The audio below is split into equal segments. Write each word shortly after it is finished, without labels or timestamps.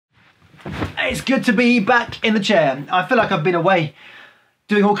It's good to be back in the chair. I feel like I've been away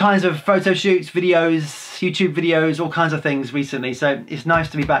doing all kinds of photo shoots, videos, YouTube videos, all kinds of things recently. So it's nice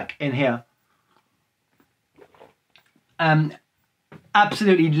to be back in here.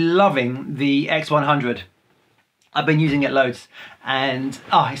 Absolutely loving the X100. I've been using it loads and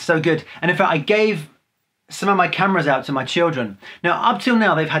it's so good. And in fact, I gave some of my cameras out to my children. Now, up till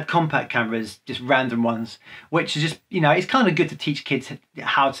now, they've had compact cameras, just random ones, which is just, you know, it's kind of good to teach kids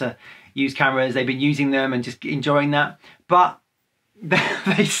how to use cameras. They've been using them and just enjoying that. But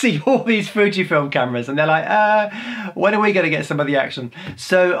they see all these Fujifilm cameras and they're like, when are we going to get some of the action?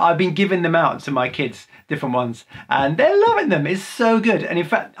 So I've been giving them out to my kids, different ones, and they're loving them. It's so good. And in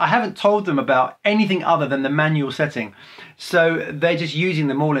fact, I haven't told them about anything other than the manual setting. So they're just using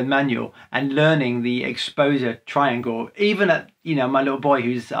them all in manual and learning the exposure triangle. Even at, you know, my little boy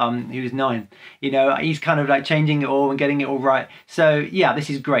who's 9, you know, he's kind of like changing it all and getting it all right. So yeah, this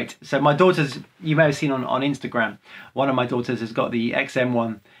is great. So my daughter's, you may have seen on Instagram, one of my daughters has got the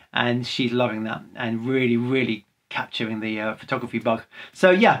XM1 and she's loving that and really capturing the photography bug.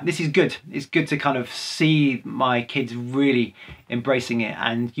 So yeah, this is good. It's good to kind of see my kids really embracing it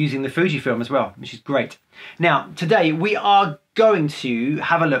and using the Fujifilm as well, which is great. Now, today we are going to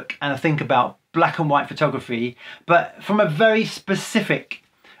have a look and think about black and white photography, but from a very specific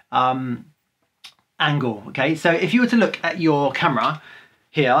angle, okay? So if you were to look at your camera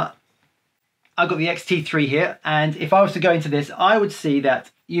here, I've got the X-T3 here, and if I was to go into this, I would see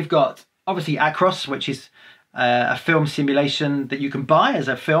that you've got obviously Acros, which is a film simulation that you can buy as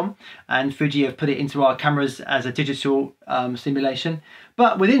a film, and Fuji have put it into our cameras as a digital simulation.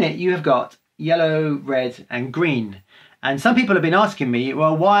 But within it, you have got yellow, red, and green. And some people have been asking me,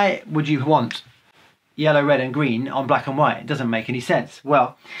 well, why would you want yellow, red, and green on black and white? It doesn't make any sense.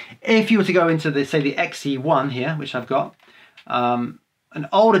 Well, if you were to go into the, say, the XE1 here, which I've got, an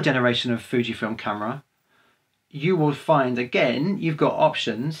older generation of Fujifilm camera, you will find, again, you've got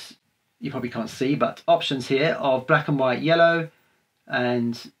options. You probably can't see, but options here of black and white, yellow,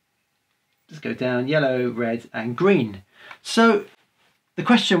 and let's go down, yellow, red, and green. So the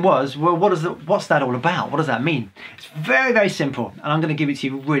question was, well, what's that all about? What does that mean? It's very simple, and I'm going to give it to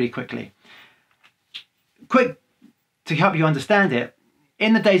you really quickly. Quick, to help you understand it,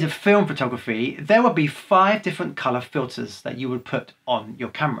 in the days of film photography, there would be 5 different color filters that you would put on your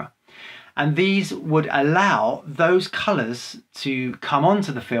camera. And these would allow those colors to come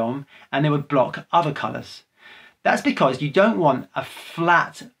onto the film and they would block other colors. That's because you don't want a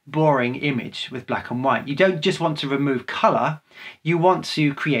flat, boring image with black and white. You don't just want to remove color, you want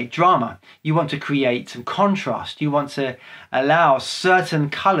to create drama. You want to create some contrast. You want to allow certain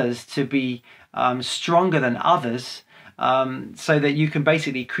colors to be stronger than others, so that you can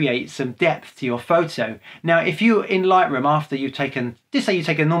basically create some depth to your photo. Now, if you're in Lightroom after you've taken, just say you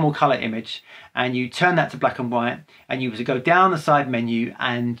take a normal color image and you turn that to black and white, and you were to go down the side menu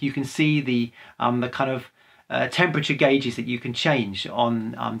and you can see the kind of temperature gauges that you can change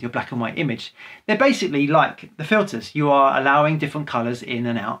on your black and white image. They're basically like the filters. You are allowing different colors in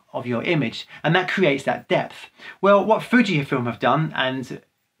and out of your image, and that creates that depth. Well, what Fujifilm have done, and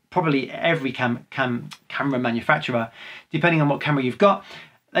probably every camera manufacturer, depending on what camera you've got,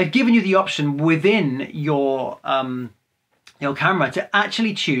 they've given you the option within your camera to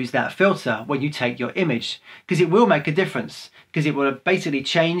actually choose that filter when you take your image, because it will make a difference, because it will basically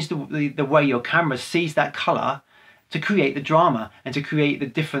change the way your camera sees that color to create the drama and to create the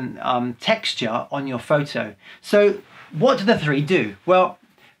different texture on your photo. So what do the 3 do? Well,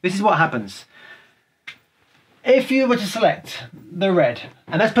 this is what happens. If you were to select the red,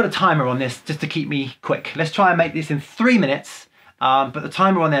 and let's put a timer on this just to keep me quick. Let's try and make this in 3 minutes, but the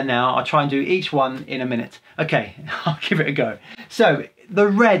timer on there now, I'll try and do each one in a minute. Okay, I'll give it a go. So the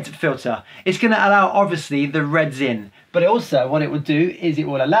red filter, it's going to allow obviously the reds in, but also what it will do is it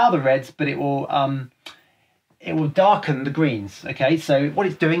will allow the reds, but it will darken the greens. Okay, so what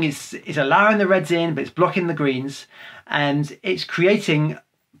it's doing is it's allowing the reds in, but it's blocking the greens, and it's creating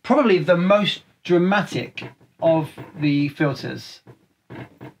probably the most dramatic of the filters,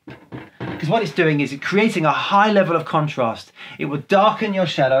 because what it's doing is it's creating a high level of contrast. It will darken your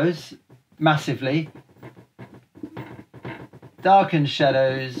shadows massively, darken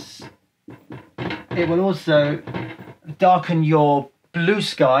shadows. It will also darken your blue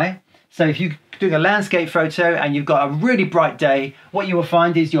sky. So if you're doing a landscape photo and you've got a really bright day, what you will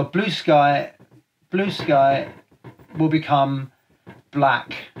find is your blue sky will become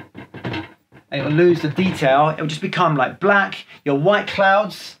black. It will lose the detail. It will just become like black. Your white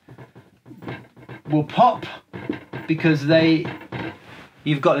clouds will pop because they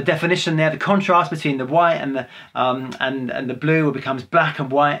You've got the definition there, the contrast between the white and the blue, it becomes black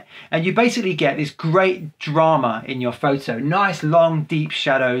and white, and you basically get this great drama in your photo. Nice long deep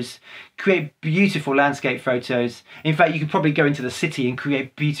shadows, create beautiful landscape photos. In fact, you could probably go into the city and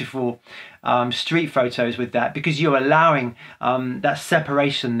create beautiful street photos with that, because you're allowing that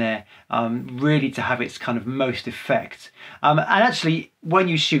separation there really to have its kind of most effect. And actually, when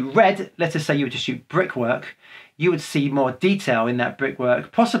you shoot red, let's just say you were to shoot brickwork, you would see more detail in that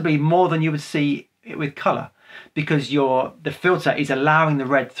brickwork, possibly more than you would see it with color, because the filter is allowing the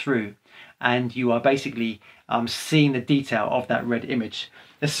red through, and you are basically seeing the detail of that red image.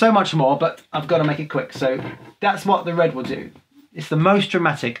 There's so much more, but I've got to make it quick. So that's what the red will do. It's the most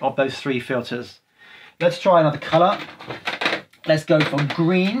dramatic of those three filters. Let's try another color. Let's go for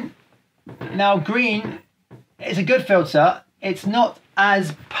green. Now, green is a good filter. It's not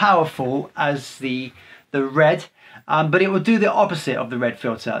as powerful as the red, but it will do the opposite of the red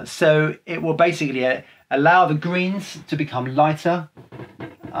filter. So it will basically allow the greens to become lighter.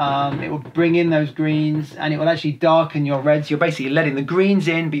 It will bring in those greens, and it will actually darken your reds. You're basically letting the greens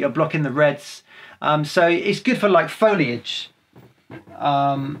in, but you're blocking the reds. So it's good for like foliage.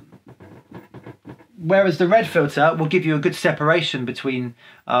 Whereas the red filter will give you a good separation between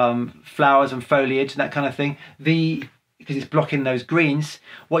flowers and foliage and that kind of thing. Because it's blocking those greens,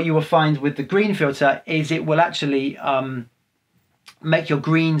 what you will find with the green filter is it will actually make your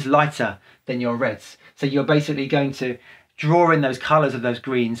greens lighter than your reds. So you're basically going to draw in those colors of those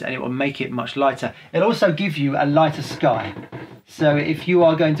greens, and it will make it much lighter. It'll also give you a lighter sky. So if you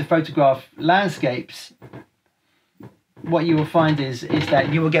are going to photograph landscapes, what you will find is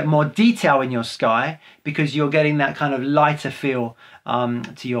that you will get more detail in your sky, because you're getting that kind of lighter feel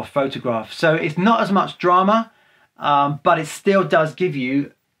to your photograph. So it's not as much drama, but it still does give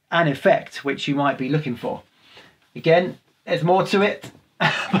you an effect which you might be looking for. Again, there's more to it,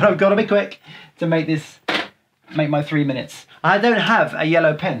 but I've got to be quick to make my 3 minutes. I don't have a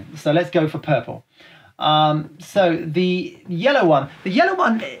yellow pen, so let's go for purple. So the yellow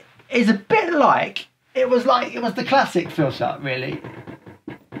one is a bit like it was the classic filter, really.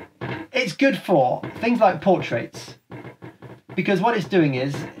 It's good for things like portraits, because what it's doing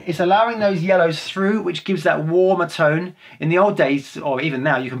is it's allowing those yellows through, which gives that warmer tone. In the old days, or even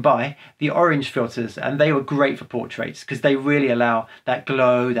now, you can buy the orange filters, and they were great for portraits because they really allow that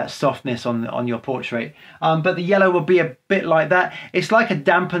glow, that softness on your portrait. But the yellow will be a bit like that. It's like a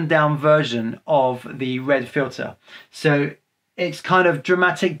dampened down version of the red filter. So it's kind of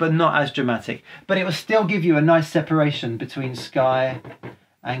dramatic, but not as dramatic. But it will still give you a nice separation between sky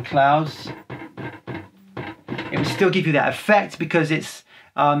and clouds. It will still give you that effect, because it's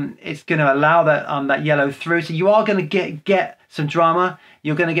going to allow that yellow through. So you are going to get some drama.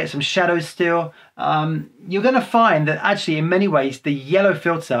 You're going to get some shadows still. You're going to find that actually, in many ways, the yellow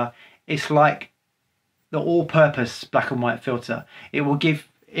filter is like the all-purpose black and white filter. It will give,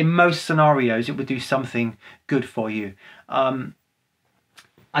 in most scenarios, it will do something good for you.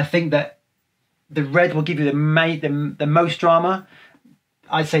 I think that the red will give you the most drama.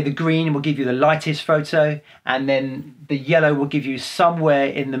 I'd say the green will give you the lightest photo, and then the yellow will give you somewhere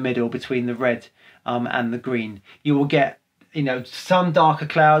in the middle between the red and the green. You will get, some darker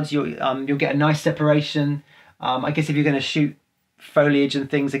clouds. You'll get a nice separation. I guess if you're going to shoot foliage and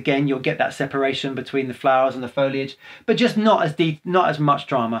things, again, you'll get that separation between the flowers and the foliage, but just not as deep, not as much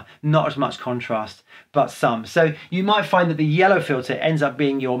drama, not as much contrast, but some. So you might find that the yellow filter ends up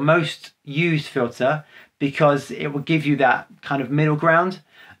being your most used filter, because it will give you that kind of middle ground.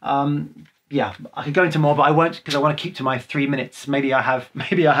 Yeah, I could go into more, but I won't, because I want to keep to my 3 minutes. Maybe I have,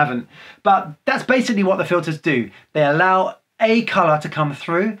 maybe I haven't. But that's basically what the filters do. They allow a color to come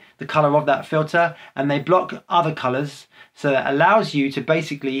through, the color of that filter, and they block other colors. So that allows you to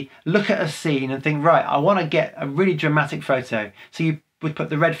basically look at a scene and think, right, I want to get a really dramatic photo. So you would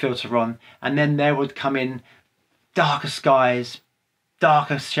put the red filter on, and then there would come in darker skies,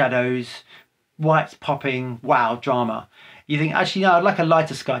 darker shadows, whites popping, wow, drama. You think, actually, no, I'd like a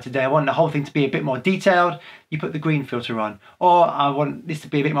lighter sky today. I want the whole thing to be a bit more detailed. You put the green filter on. Or I want this to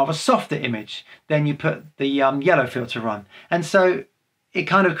be a bit more of a softer image. Then you put the yellow filter on. And so it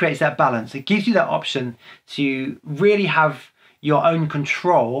kind of creates that balance. It gives you that option to really have your own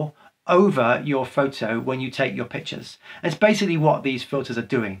control over your photo when you take your pictures. And it's basically what these filters are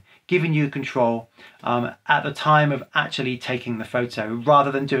doing, giving you control at the time of actually taking the photo,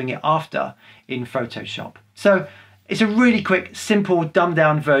 rather than doing it after in Photoshop. So it's a really quick, simple, dumbed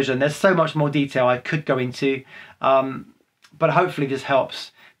down version. There's so much more detail I could go into, but hopefully this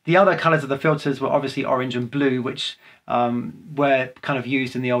helps. The other colors of the filters were obviously orange and blue, which were kind of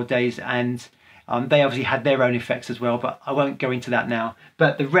used in the old days, and They obviously had their own effects as well, but I won't go into that now.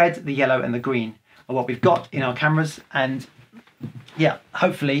 But the red, the yellow and the green are what we've got in our cameras, and yeah,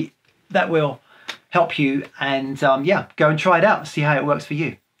 hopefully that will help you, and yeah, go and try it out, see how it works for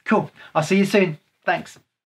you. Cool, I'll see you soon. Thanks.